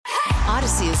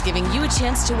Odyssey is giving you a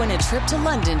chance to win a trip to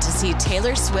London to see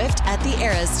Taylor Swift at the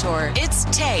Eras Tour. It's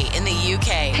Tay in the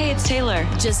UK. Hey, it's Taylor.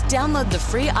 Just download the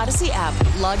free Odyssey app,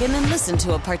 log in and listen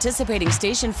to a participating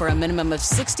station for a minimum of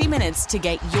 60 minutes to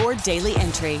get your daily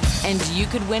entry. And you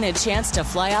could win a chance to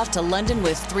fly off to London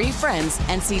with 3 friends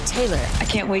and see Taylor. I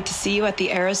can't wait to see you at the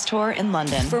Eras Tour in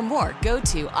London. For more, go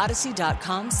to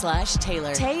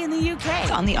odyssey.com/Taylor. Tay in the UK.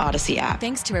 It's on the Odyssey app.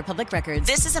 Thanks to Republic Records.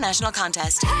 This is a national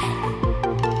contest.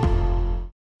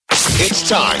 It's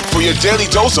time for your daily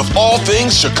dose of all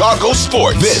things Chicago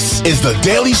sports. This is the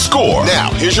Daily Score.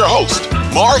 Now, here's your host,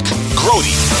 Mark Grote.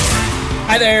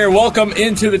 Hi there. Welcome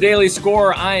into the Daily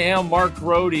Score. I am Mark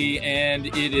Grote, and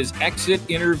it is exit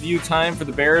interview time for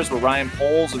the Bears, where Ryan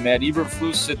Poles and Matt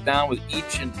Eberflus sit down with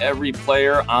each and every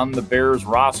player on the Bears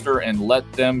roster and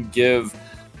let them give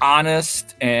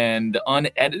honest and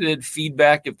unedited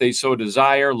feedback if they so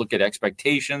desire. Look at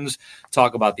expectations,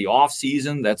 talk about the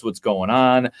offseason. That's what's going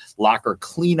on. Locker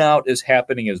cleanout is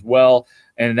happening as well.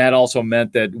 And that also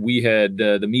meant that we had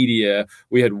the media,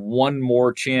 we had one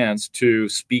more chance to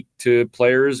speak to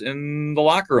players in the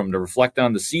locker room, to reflect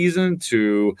on the season,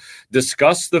 to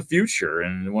discuss the future.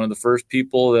 And one of the first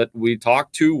people that we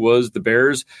talked to was the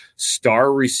Bears'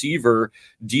 star receiver,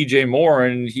 DJ Moore.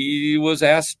 And he was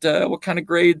asked what kind of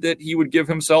grade that he would give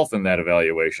himself in that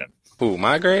evaluation. Who,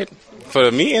 my grade? For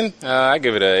the meeting, I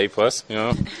give it an A+. You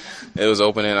know, it was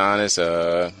open and honest.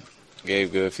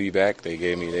 Gave good feedback. They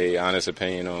gave me their honest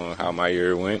opinion on how my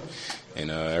year went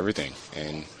and everything.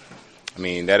 And, I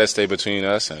mean, that'll stay between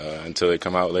us until they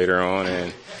come out later on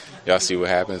and y'all see what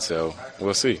happens. So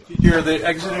we'll see. Are the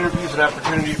exit interviews an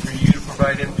opportunity for you to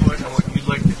provide input on what you'd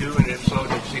like to do? And if so,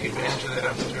 did you take advantage of that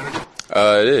opportunity?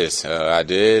 It is. I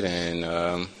did. And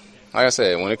like I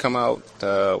said, when it come out,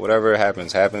 whatever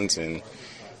happens. And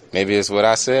maybe it's what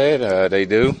I said they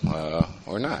do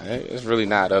or not. It's really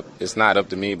not up. It's not up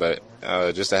to me, but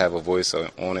just to have a voice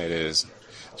on it it's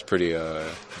pretty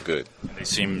good. They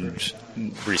seemed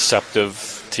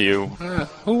receptive to you.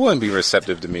 Who wouldn't be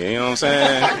receptive to me? You know what I'm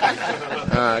saying?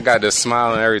 I got the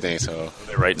smile and everything. So were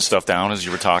they writing stuff down as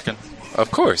you were talking?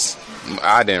 Of course,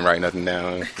 I didn't write nothing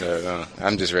down.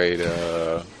 I'm just ready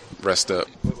to rest up.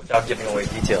 Without giving away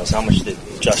details, how much did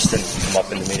Justin come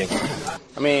up in the meeting?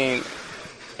 I mean,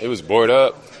 he was bored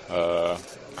up. I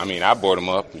bored him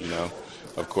up, you know,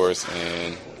 of course.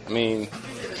 And, I mean,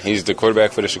 he's the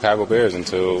quarterback for the Chicago Bears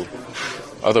until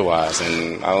otherwise.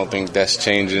 And I don't think that's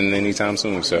changing anytime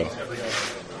soon. So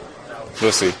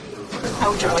we'll see.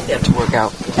 How would you like that to work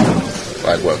out?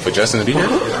 Like what, for Justin to be here?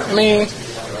 I mean,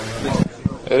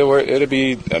 it'll work. It'll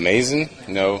be amazing.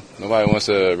 You know, nobody wants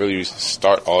to really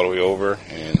start all the way over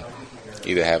and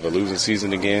either have a losing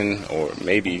season again or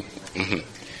maybe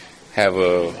have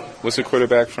what's the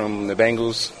quarterback from the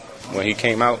Bengals when he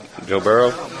came out, Joe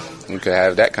Burrow? You could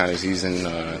have that kind of season.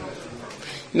 You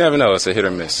never know. It's a hit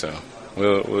or miss. So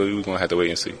we're going to have to wait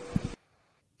and see.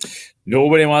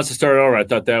 Nobody wants to start over. I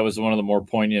thought that was one of the more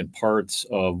poignant parts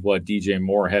of what DJ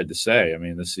Moore had to say. I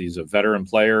mean, he's a veteran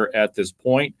player at this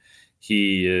point.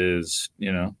 He is,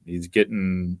 he's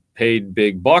getting paid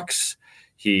big bucks.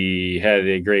 He had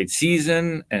a great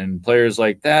season, and players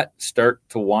like that start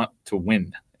to want to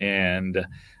win. And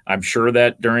I'm sure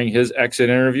that during his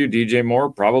exit interview, DJ Moore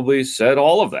probably said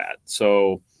all of that.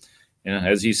 So,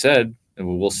 as he said,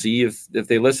 we'll see if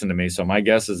they listen to me. So my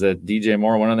guess is that DJ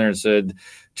Moore went in there and said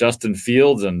Justin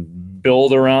Fields and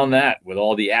build around that with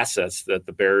all the assets that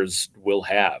the Bears will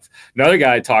have. Another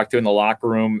guy I talked to in the locker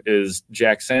room is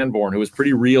Jack Sanborn, who was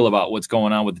pretty real about what's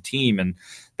going on with the team. And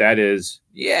that is,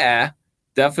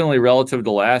 definitely relative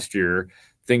to last year,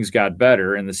 things got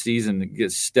better and the season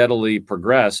gets steadily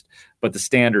progressed, but the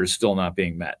standard is still not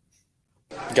being met.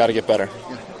 Got to get better,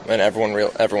 and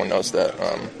everyone knows that.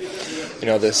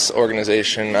 This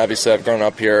organization, obviously I've grown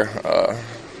up here,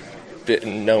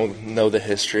 know the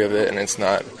history of it, and it's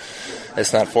not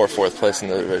for fourth place in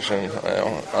the division.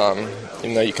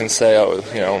 Even though you can say,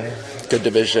 good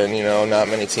division, not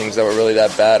many teams that were really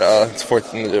that bad. It's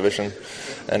fourth in the division.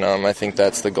 And I think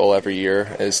that's the goal every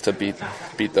year, is to beat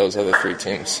those other 3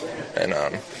 teams. And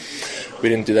we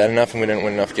didn't do that enough, and we didn't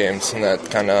win enough games, and that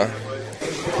kind of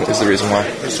is the reason why.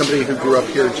 As somebody who grew up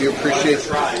here, do you appreciate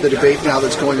the debate now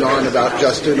that's going on about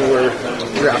Justin or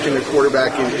drafting a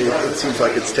quarterback? It seems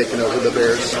like it's taken over the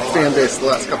Bears fan base the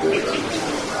last couple of weeks.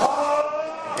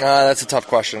 That's a tough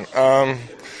question.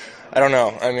 I don't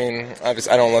know. I mean, I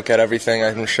don't look at everything.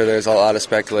 I'm sure there's a lot of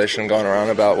speculation going around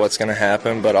about what's going to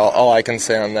happen, but all I can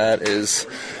say on that is,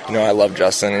 I love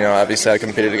Justin. Obviously I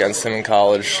competed against him in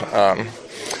college,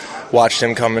 watched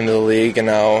him come into the league, and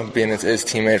now being his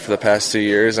teammate for the past 2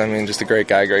 years. I mean, just a great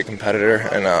guy, great competitor,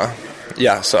 and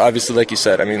Yeah, so obviously, like you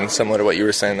said, I mean, similar to what you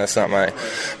were saying, that's not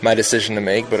my decision to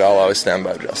make, but I'll always stand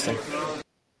by Justin.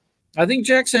 I think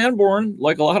Jack Sanborn,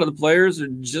 like a lot of the players, are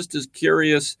just as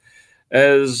curious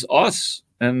as us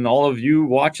and all of you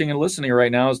watching and listening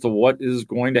right now as to what is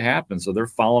going to happen. So they're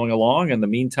following along. In the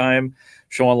meantime,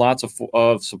 showing lots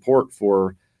of support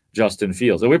for Justin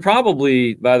Fields. And we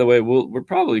probably, by the way, we're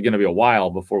probably going to be a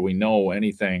while before we know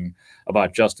anything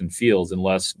about Justin Fields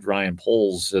unless Ryan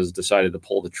Poles has decided to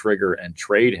pull the trigger and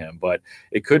trade him. But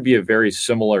it could be a very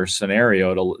similar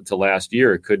scenario to last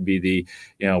year. It could be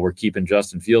we're keeping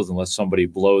Justin Fields unless somebody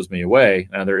blows me away.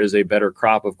 Now, there is a better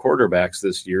crop of quarterbacks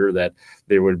this year that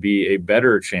there would be a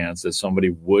better chance that somebody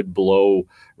would blow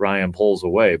Ryan Poles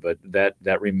away. But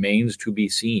that remains to be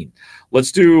seen.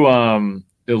 Let's do a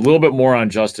little bit more on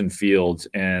Justin Fields,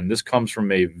 and this comes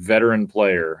from a veteran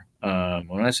player.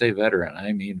 When I say veteran,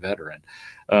 I mean veteran.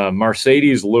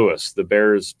 Marcedes Lewis, the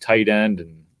Bears tight end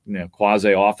and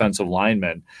quasi-offensive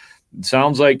lineman. It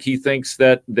sounds like he thinks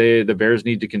that the Bears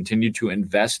need to continue to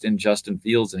invest in Justin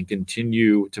Fields and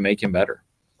continue to make him better.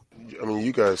 I mean,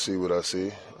 you guys see what I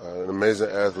see. An amazing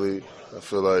athlete. I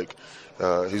feel like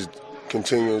he's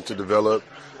continuing to develop.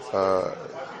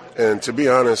 And to be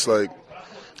honest,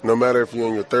 no matter if you're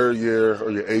in your third year or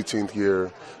your 18th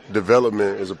year,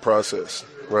 development is a process,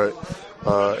 right?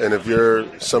 And if you're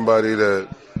somebody that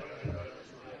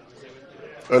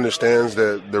understands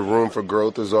that the room for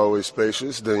growth is always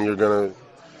spacious, then you're going to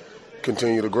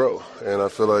continue to grow. And I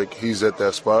feel like he's at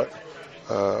that spot.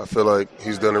 I feel like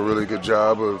he's done a really good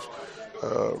job of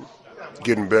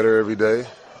getting better every day.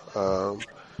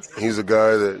 He's a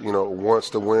guy that, wants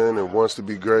to win and wants to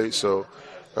be great. So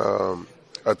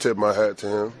I tip my hat to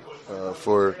him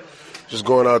for just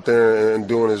going out there and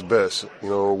doing his best,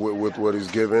 with what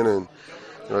he's given. And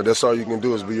that's all you can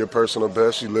do is be your personal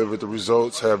best. You live with the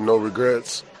results, have no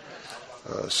regrets.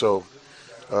 The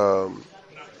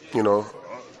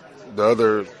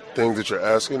other things that you're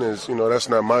asking is, that's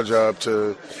not my job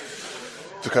to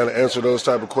kind of answer those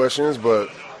type of questions. But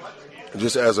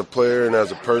just as a player and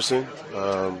as a person,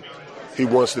 he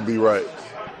wants to be right.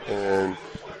 And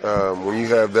when you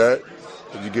have that,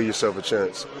 you give yourself a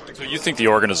chance. So you think the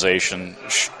organization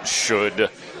should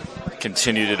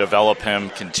continue to develop him,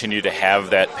 continue to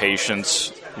have that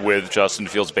patience with Justin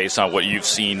Fields based on what you've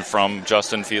seen from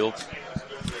Justin Fields?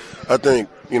 I think,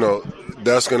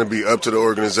 that's going to be up to the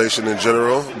organization in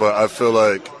general, but I feel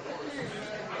like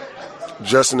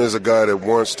Justin is a guy that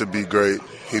wants to be great.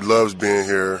 He loves being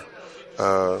here.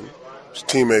 His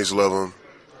teammates love him.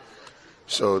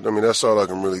 So, that's all I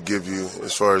can really give you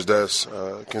as far as that's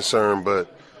concerned.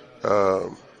 But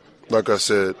like I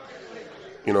said,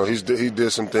 he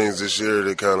did some things this year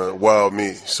that kind of wowed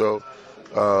me. So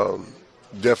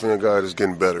definitely a guy that's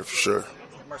getting better for sure.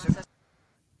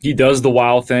 He does the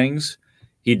wow things.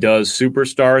 He does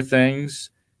superstar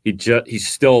things. He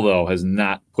still, though, has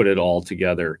not put it all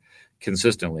together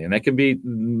consistently, and that can be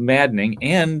maddening,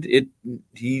 and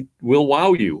he will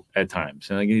wow you at times.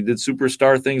 And he did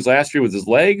superstar things last year with his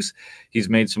legs. He's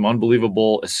made some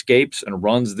unbelievable escapes and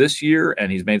runs this year,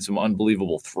 and he's made some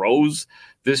unbelievable throws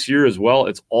this year as well.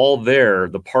 It's all there.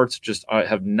 The parts just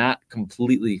have not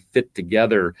completely fit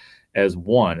together as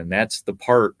one, and that's the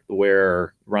part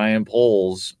where Ryan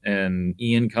Poles and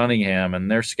Ian Cunningham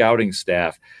and their scouting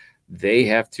staff, they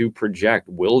have to project,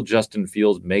 will Justin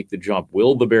Fields make the jump?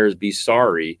 Will the Bears be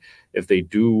sorry if they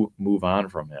do move on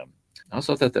from him? I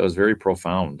also thought that was very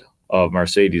profound of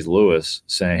Marcedes Lewis,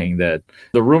 saying that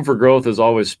the room for growth is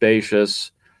always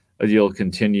spacious. You'll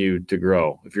continue to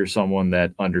grow if you're someone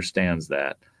that understands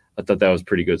that. I thought that was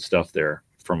pretty good stuff there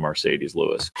from Marcedes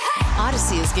Lewis.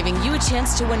 Odyssey is giving you a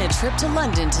chance to win a trip to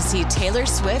London to see Taylor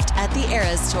Swift at the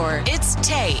Eras Tour. It's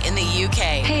Tay in the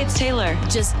UK. Hey, it's Taylor.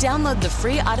 Just download the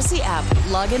free Odyssey app,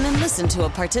 log in and listen to a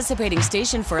participating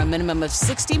station for a minimum of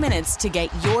 60 minutes to get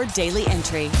your daily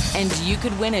entry. And you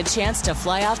could win a chance to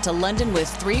fly off to London with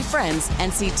 3 friends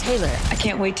and see Taylor. I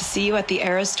can't wait to see you at the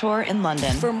Eras Tour in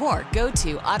London. For more, go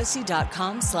to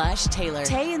odyssey.com/Taylor.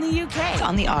 Tay in the UK. It's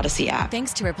on the Odyssey app.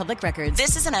 Thanks to Republic Records.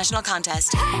 This is a national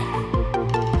contest.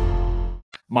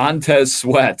 Montez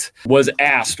Sweat was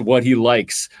asked what he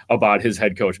likes about his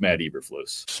head coach, Matt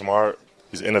Eberflus. Smart.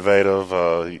 He's innovative.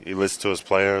 He listens to his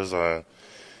players.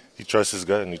 He trusts his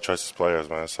gut and he trusts his players,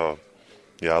 man. So,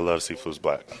 yeah, I love to see Flus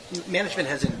back. Management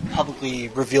hasn't publicly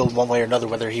revealed one way or another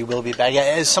whether he will be back. Yeah,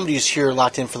 as somebody who's here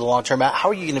locked in for the long term, how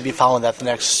are you going to be following that the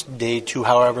next day, 2,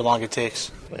 however long it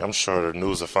takes? I'm sure the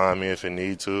news will find me if it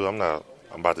need to. I'm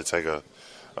about to take a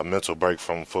mental break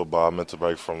from football, a mental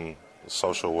break from the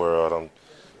social world. I'm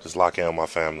just lock in with my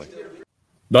family.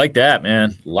 Like that,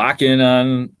 man. Lock in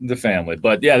on the family.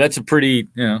 But yeah, that's a pretty,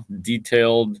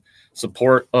 detailed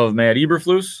support of Matt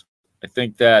Eberflus. I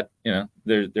think that,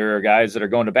 there are guys that are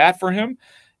going to bat for him.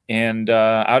 And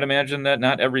I would imagine that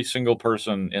not every single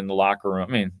person in the locker room,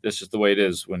 I mean, that's just the way it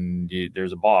is when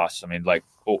there's a boss. I mean,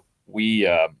 we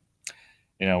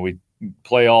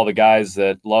play all the guys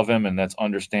that love him, and that's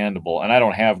understandable. And I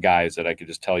don't have guys that I could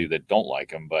just tell you that don't like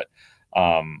him, but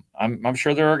I'm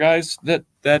sure there are guys that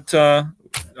are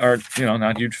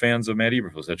not huge fans of Matt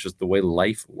Eberflus. That's just the way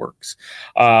life works,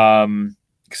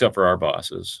 except for our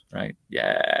bosses, right?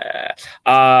 Yeah.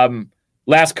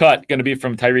 Last cut going to be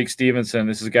from Tyreek Stevenson.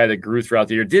 This is a guy that grew throughout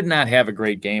the year. Did not have a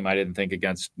great game, I didn't think,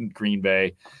 against Green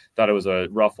Bay. Thought it was a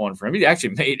rough one for him. He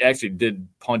did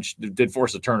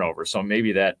force a turnover, so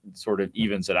maybe that sort of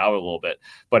evens it out a little bit.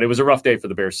 But it was a rough day for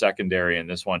the Bears secondary in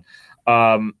this one.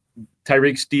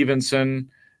 Tyreek Stevenson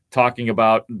talking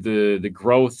about the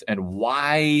growth and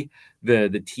why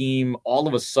the team all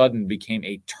of a sudden became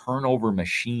a turnover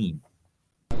machine.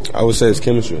 I would say it's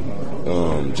chemistry.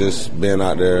 Just being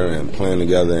out there and playing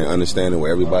together and understanding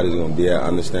where everybody's going to be at,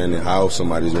 understanding how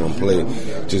somebody's going to play,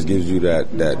 just gives you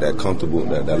that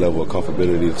level of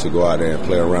comfortability to go out there and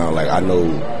play around. Like, I know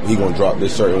he going to drop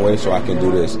this certain way, so I can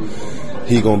do this.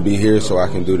 He going to be here, so I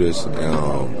can do this.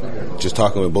 Just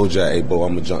talking with Bojack, hey, Bo,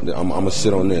 I'm going to jump there. I'm going to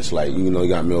sit on this. Like, you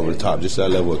got me over the top. Just that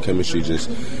level of chemistry just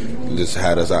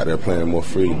had us out there playing more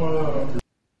freely.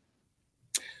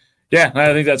 Yeah, I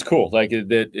think that's cool. Like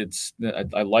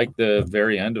I like the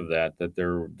very end of that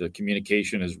the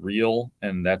communication is real,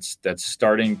 and that's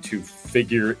starting to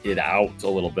figure it out a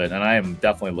little bit. And I am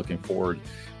definitely looking forward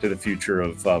to the future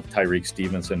of Tyreek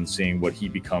Stevenson, seeing what he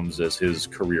becomes as his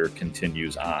career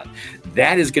continues on.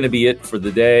 That is going to be it for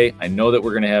the day. I know that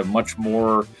we're going to have much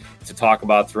more to talk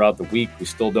about throughout the week. We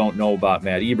still don't know about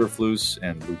Matt Eberflus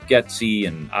and Luke Getsy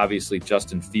and obviously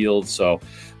Justin Fields. So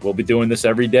we'll be doing this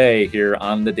every day here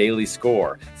on the Daily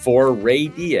Score. For Ray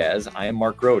Diaz, I am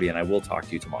Mark Grody, and I will talk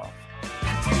to you tomorrow.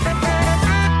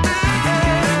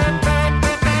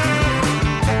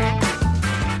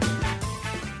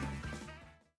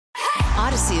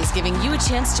 Odyssey is giving you a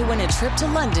chance to win a trip to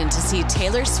London to see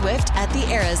Taylor Swift at the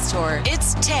Eras Tour.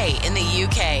 It's Tay in the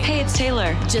UK. Hey, it's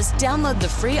Taylor. Just download the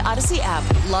free Odyssey app,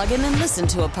 log in and listen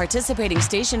to a participating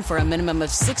station for a minimum of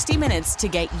 60 minutes to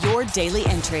get your daily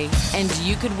entry. And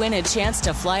you could win a chance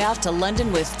to fly off to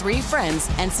London with 3 friends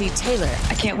and see Taylor.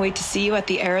 I can't wait to see you at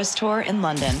the Eras Tour in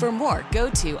London. For more, go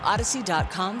to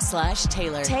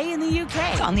odyssey.com/Taylor. Tay in the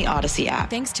UK. It's on the Odyssey app.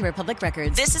 Thanks to Republic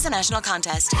Records. This is a national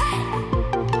contest.